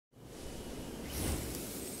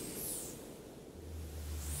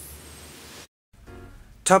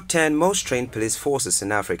Top 10 Most Trained Police Forces in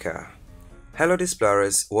Africa. Hello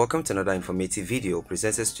Explorers, welcome to another informative video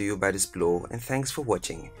presented to you by Displo, and thanks for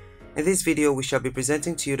watching. In this video, we shall be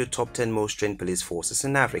presenting to you the top 10 most trained police forces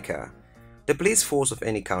in Africa. The police force of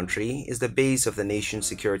any country is the base of the nation's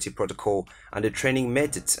security protocol, and the training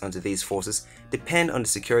methods under these forces depend on the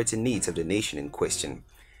security needs of the nation in question.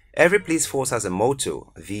 Every police force has a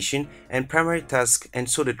motto, vision, and primary task, and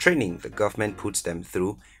so the training the government puts them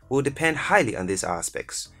through will depend highly on these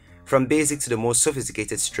aspects. From basic to the most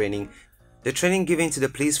sophisticated training, the training given to the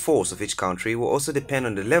police force of each country will also depend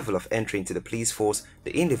on the level of entry into the police force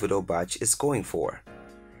the individual batch is going for.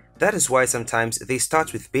 That is why sometimes they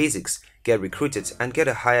start with basics, get recruited, and get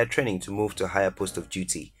a higher training to move to a higher post of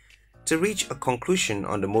duty. To reach a conclusion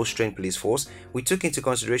on the most trained police force, we took into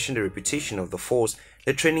consideration the reputation of the force,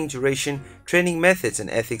 the training duration, training methods, and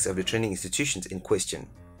ethics of the training institutions in question.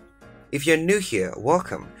 If you're new here,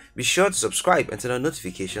 welcome. Be sure to subscribe and turn on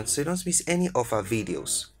notifications so you don't miss any of our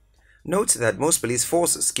videos. Note that most police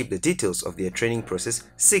forces keep the details of their training process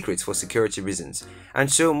secret for security reasons,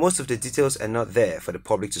 and so most of the details are not there for the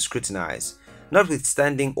public to scrutinize.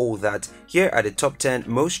 Notwithstanding all that, here are the top 10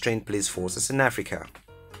 most trained police forces in Africa.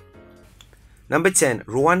 Number 10.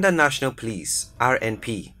 Rwanda National Police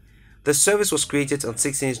 (RNP). The service was created on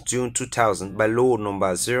 16th June 2000 by Law No.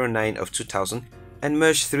 09 of 2000 and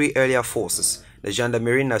merged three earlier forces: the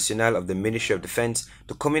Gendarmerie Nationale of the Ministry of Defense,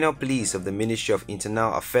 the Communal Police of the Ministry of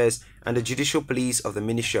Internal Affairs, and the Judicial Police of the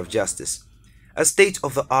Ministry of Justice. A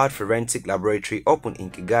state-of-the-art forensic laboratory opened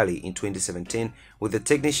in Kigali in 2017 with the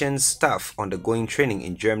technicians' staff undergoing training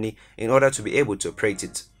in Germany in order to be able to operate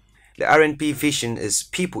it. The RNP vision is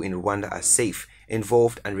people in Rwanda are safe,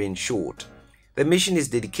 involved, and reassured. The mission is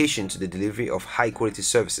dedication to the delivery of high-quality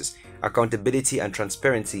services, accountability and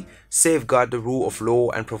transparency, safeguard the rule of law,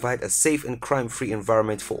 and provide a safe and crime-free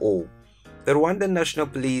environment for all. The Rwanda National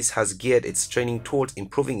Police has geared its training towards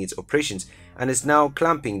improving its operations and is now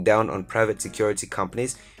clamping down on private security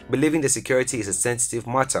companies, believing the security is a sensitive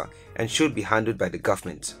matter and should be handled by the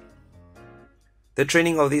government. The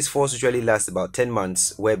training of these forces usually lasts about 10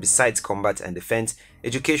 months, where besides combat and defense,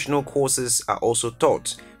 educational courses are also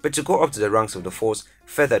taught, but to go up to the ranks of the force,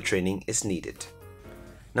 further training is needed.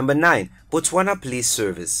 Number 9. Botswana Police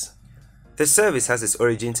Service. The service has its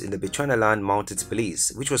origins in the Bechuanaland Mounted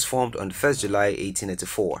Police, which was formed on 1st July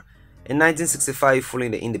 1884. In 1965,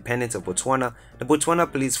 following the independence of Botswana, the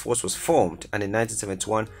Botswana Police Force was formed, and in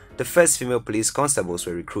 1971, the first female police constables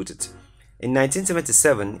were recruited. In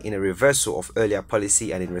 1977, in a reversal of earlier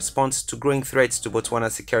policy and in response to growing threats to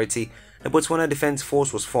Botswana's security, the Botswana Defence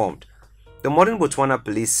Force was formed. The modern Botswana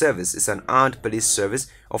Police Service is an armed police service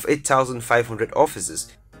of 8,500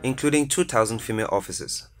 officers, including 2,000 female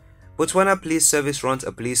officers. Botswana Police Service runs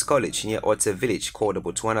a police college near Otse village called the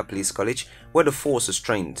Botswana Police College, where the force is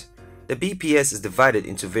trained. The BPS is divided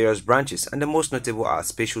into various branches, and the most notable are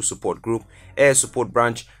Special Support Group, Air Support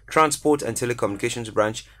Branch, Transport and Telecommunications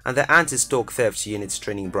Branch, and the Anti-Stock Theft Units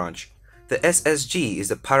Training Branch. The SSG is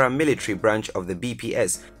the paramilitary branch of the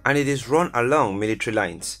BPS, and it is run along military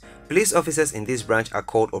lines. Police officers in this branch are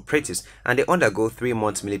called operatives, and they undergo 3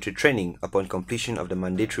 months military training upon completion of the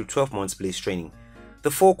mandatory 12 months police training. The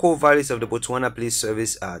 4 core values of the Botswana Police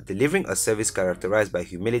Service are delivering a service characterized by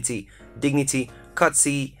humility, dignity,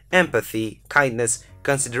 courtesy, empathy, kindness,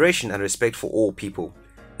 consideration, and respect for all people.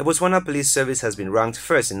 The Botswana Police Service has been ranked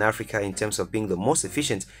first in Africa in terms of being the most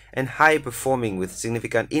efficient and high-performing with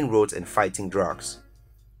significant inroads in fighting drugs.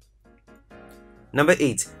 Number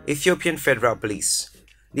 8. Ethiopian Federal Police.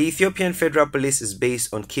 The Ethiopian Federal Police is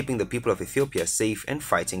based on keeping the people of Ethiopia safe and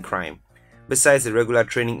fighting crime. Besides the regular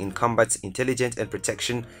training in combat, intelligence, and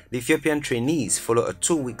protection, the Ethiopian trainees follow a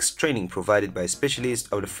 2-week training provided by a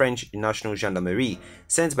specialist of the French National Gendarmerie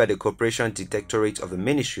sent by the Cooperation Directorate of the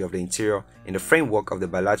Ministry of the Interior in the framework of the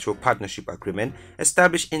Bilateral Partnership Agreement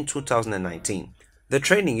established in 2019. The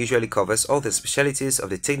training usually covers all the specialties of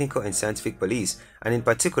the technical and scientific police, and in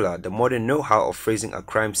particular the modern know-how of phrasing a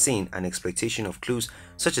crime scene and exploitation of clues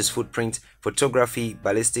such as footprint, photography,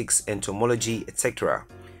 ballistics, entomology, etc.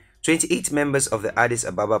 28 members of the Addis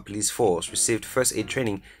Ababa Police Force received first aid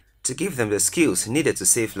training to give them the skills needed to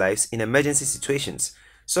save lives in emergency situations.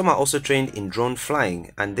 Some are also trained in drone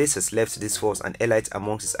flying, and this has left this force an elite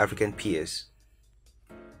amongst its African peers.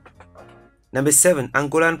 Number 7.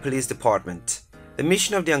 Angolan Police Department. The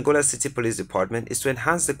mission of the Angola City Police Department is to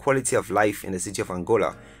enhance the quality of life in the city of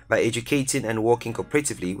Angola by educating and working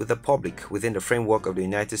cooperatively with the public within the framework of the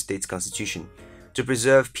United States Constitution, to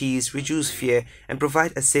preserve peace, reduce fear, and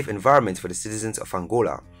provide a safe environment for the citizens of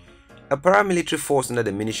Angola. A paramilitary force under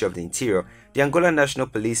the Ministry of the Interior, the Rwanda National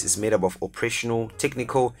Police is made up of operational,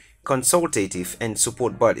 technical, consultative, and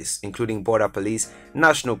support bodies, including border police,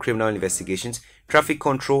 national criminal investigations, traffic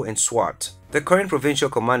control, and SWAT. The current provincial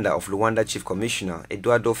commander of Rwanda Chief Commissioner,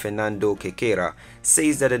 Eduardo Fernando Kekera,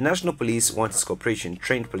 says that the National Police wants its corporation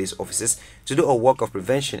trained police officers to do a work of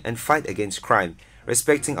prevention and fight against crime,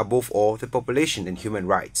 respecting above all the population and human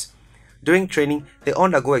rights. During training, they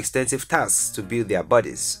undergo extensive tasks to build their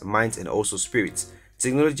bodies, minds, and also spirits.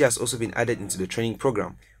 Technology has also been added into the training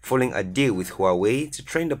program, following a deal with Huawei to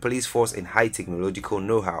train the police force in high technological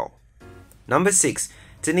know-how. Number 6.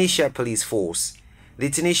 Tunisia Police Force.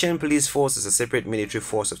 The Tunisian Police Force is a separate military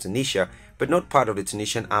force of Tunisia, but not part of the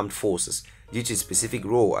Tunisian Armed Forces, due to its specific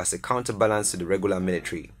role as a counterbalance to the regular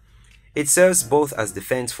military. It serves both as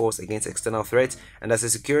defense force against external threats and as a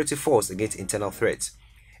security force against internal threats.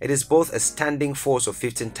 It is both a standing force of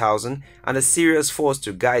 15,000 and a serious force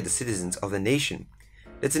to guide the citizens of the nation.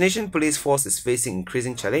 The Tunisian police force is facing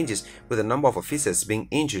increasing challenges, with the number of officers being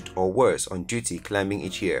injured or worse on duty climbing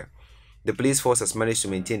each year. The police force has managed to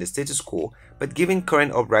maintain the status quo, but given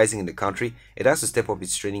current uprising in the country, it has to step up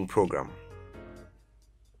its training program.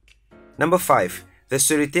 Number 5. The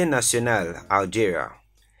Sûreté Nationale, Algeria.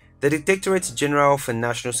 The Directorate General for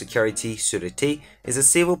National Security, Sûreté, is the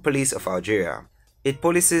civil police of Algeria. It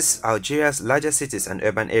polices Algeria's larger cities and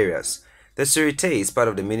urban areas. The Sûreté is part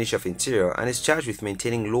of the Ministry of Interior and is charged with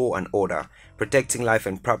maintaining law and order, protecting life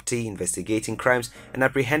and property, investigating crimes, and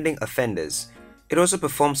apprehending offenders. It also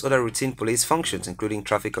performs other routine police functions, including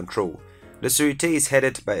traffic control. The Sûreté is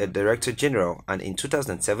headed by a Director General, and in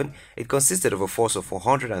 2007, it consisted of a force of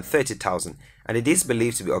 430,000, and it is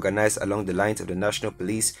believed to be organized along the lines of the National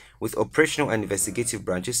Police, with operational and investigative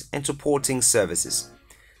branches and supporting services.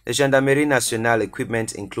 The Gendarmerie Nationale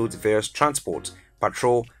equipment includes various transport,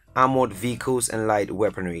 patrol, armored vehicles, and light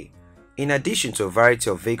weaponry. In addition to a variety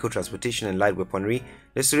of vehicle transportation and light weaponry,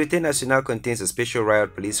 the Sûreté Nationale contains a special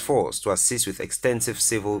riot police force to assist with extensive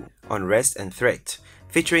civil unrest and threat,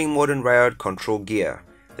 featuring modern riot control gear.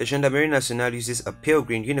 The Gendarmerie Nationale uses a pale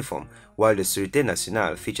green uniform, while the Sûreté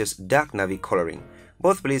Nationale features dark navy coloring.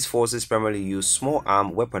 Both police forces primarily use small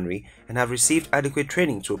arm weaponry and have received adequate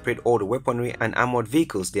training to operate all the weaponry and armored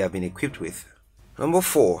vehicles they have been equipped with. Number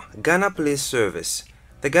 4. Ghana Police Service.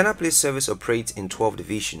 The Ghana Police Service operates in 12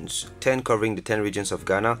 divisions, 10 covering the 10 regions of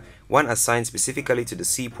Ghana, 1 assigned specifically to the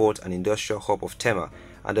seaport and industrial hub of Tema,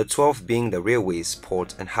 and the 12th being the Railways,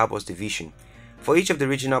 Port, and Harbours Division. For each of the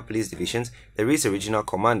regional police divisions, there is a regional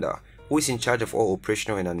commander who is in charge of all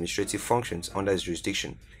operational and administrative functions under his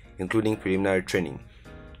jurisdiction, including preliminary training.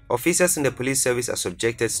 Officers in the police service are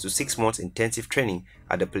subjected to 6 months intensive training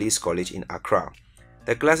at the Police College in Accra.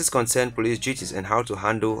 The classes concern police duties and how to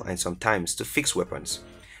handle and sometimes to fix weapons.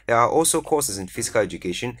 There are also courses in physical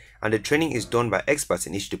education, and the training is done by experts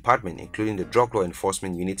in each department, including the Drug Law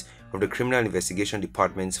Enforcement Unit of the Criminal Investigation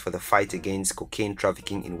Departments for the fight against cocaine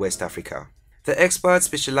trafficking in West Africa. The expert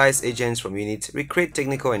specialized agents from units recreate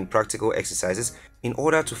technical and practical exercises in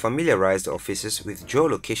order to familiarize the officers with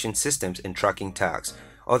geolocation systems and tracking tags.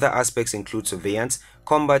 Other aspects include surveillance,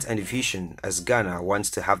 combat, and division, as Ghana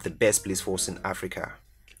wants to have the best police force in Africa.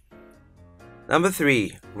 Number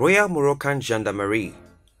 3. Royal Moroccan Gendarmerie.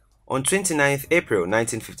 On 29 April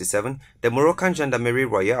 1957, the Moroccan Gendarmerie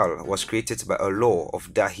Royale was created by a law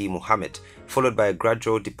of Dahi Mohammed, followed by a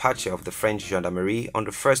gradual departure of the French Gendarmerie on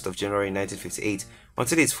the 1st of January 1958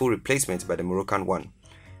 until its full replacement by the Moroccan one.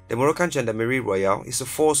 The Moroccan Gendarmerie Royale is a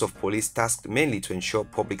force of police tasked mainly to ensure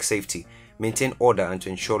public safety, maintain order, and to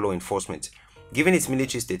ensure law enforcement. Given its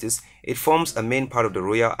military status, it forms a main part of the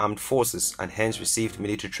Royal Armed Forces and hence received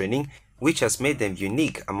military training, which has made them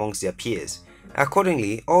unique amongst their peers.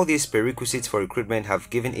 Accordingly, all these prerequisites for recruitment have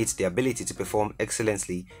given it the ability to perform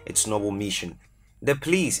excellently its noble mission. The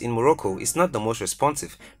police in Morocco is not the most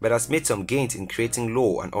responsive, but has made some gains in creating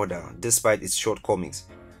law and order despite its shortcomings.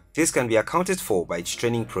 This can be accounted for by its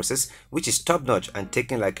training process, which is top-notch and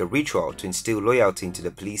taken like a ritual to instill loyalty into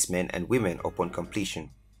the policemen and women upon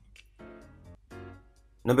completion.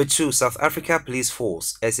 Number 2. South Africa Police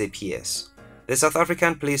Force, SAPS. The South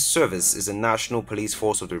African Police Service is a national police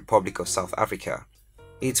force of the Republic of South Africa.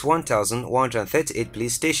 Its 1,138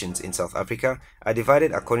 police stations in South Africa are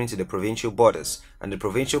divided according to the provincial borders, and the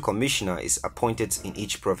provincial commissioner is appointed in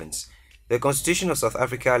each province. The Constitution of South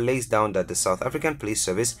Africa lays down that the South African Police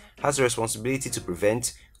Service has the responsibility to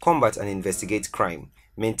prevent, combat and investigate crime,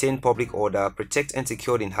 maintain public order, protect and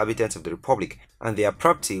secure the inhabitants of the Republic and their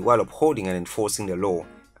property while upholding and enforcing the law,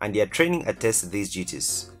 and their training attests to these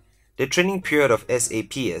duties. The training period of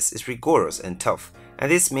SAPS is rigorous and tough, and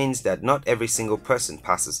this means that not every single person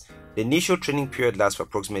passes, The initial training period lasts for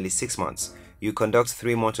approximately 6 months. You conduct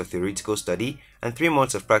 3 months of theoretical study and 3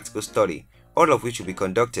 months of practical study, all of which will be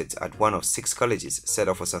conducted at one of 6 colleges set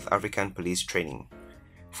up for South African police training.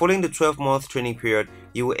 Following the 12-month training period,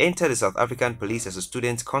 you will enter the South African Police as a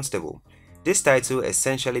student constable. This title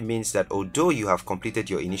essentially means that although you have completed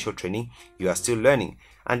your initial training, you are still learning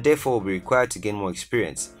and therefore will be required to gain more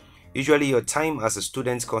experience. Usually your time as a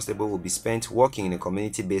student constable will be spent working in a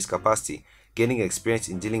community-based capacity, gaining experience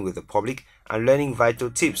in dealing with the public and learning vital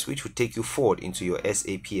tips which will take you forward into your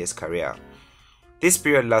SAPS career. This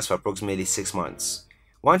period lasts for approximately 6 months.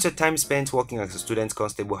 Once your time spent working as a student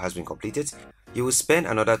constable has been completed, you will spend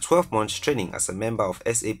another 12 months training as a member of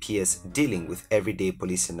SAPS dealing with everyday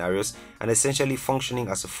police scenarios and essentially functioning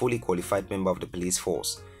as a fully qualified member of the police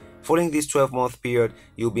force. Following this 12-month period,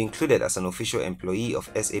 you will be included as an official employee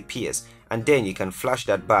of SAPS and then you can flash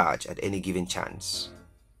that badge at any given chance.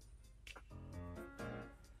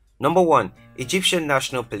 Number 1. Egyptian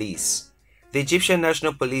National Police. The Egyptian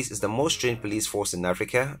National Police is the most trained police force in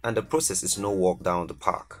Africa and the process is no walk down the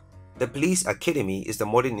park. The Police Academy is the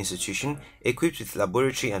modern institution equipped with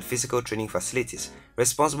laboratory and physical training facilities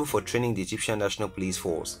responsible for training the Egyptian National Police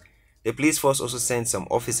Force. The police force also sends some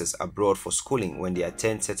officers abroad for schooling when they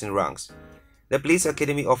attend certain ranks. The Police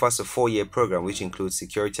Academy offers a 4-year program which includes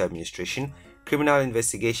security administration, criminal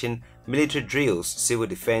investigation, military drills, civil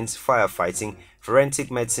defense, firefighting, forensic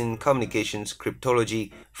medicine, communications,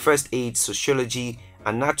 cryptology, first aid, sociology,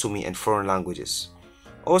 anatomy, and foreign languages.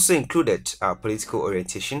 Also included are political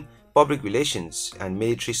orientation, public relations, and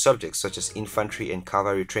military subjects such as infantry and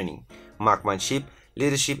cavalry training, marksmanship,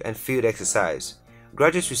 leadership, and field exercise.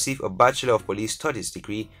 Graduates receive a Bachelor of Police Studies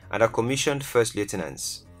degree and are commissioned first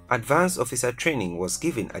lieutenants. Advanced officer training was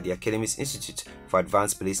given at the Academy's Institute for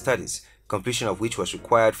Advanced Police Studies, completion of which was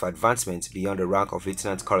required for advancement beyond the rank of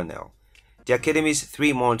lieutenant colonel. The Academy's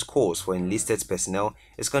 3-month course for enlisted personnel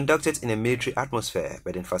is conducted in a military atmosphere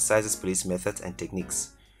but emphasizes police methods and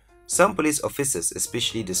techniques. Some police officers,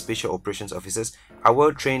 especially the special operations officers, are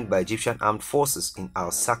well trained by Egyptian Armed Forces in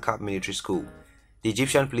Al-Saka Military School. The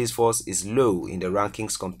Egyptian police force is low in the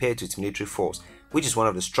rankings compared to its military force, which is one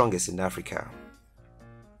of the strongest in Africa.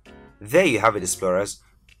 There you have it, explorers.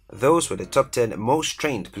 Those were the top 10 most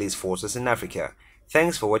trained police forces in Africa.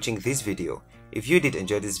 Thanks for watching this video. If you did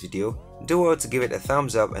enjoy this video, do well to give it a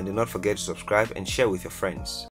thumbs up and do not forget to subscribe and share with your friends.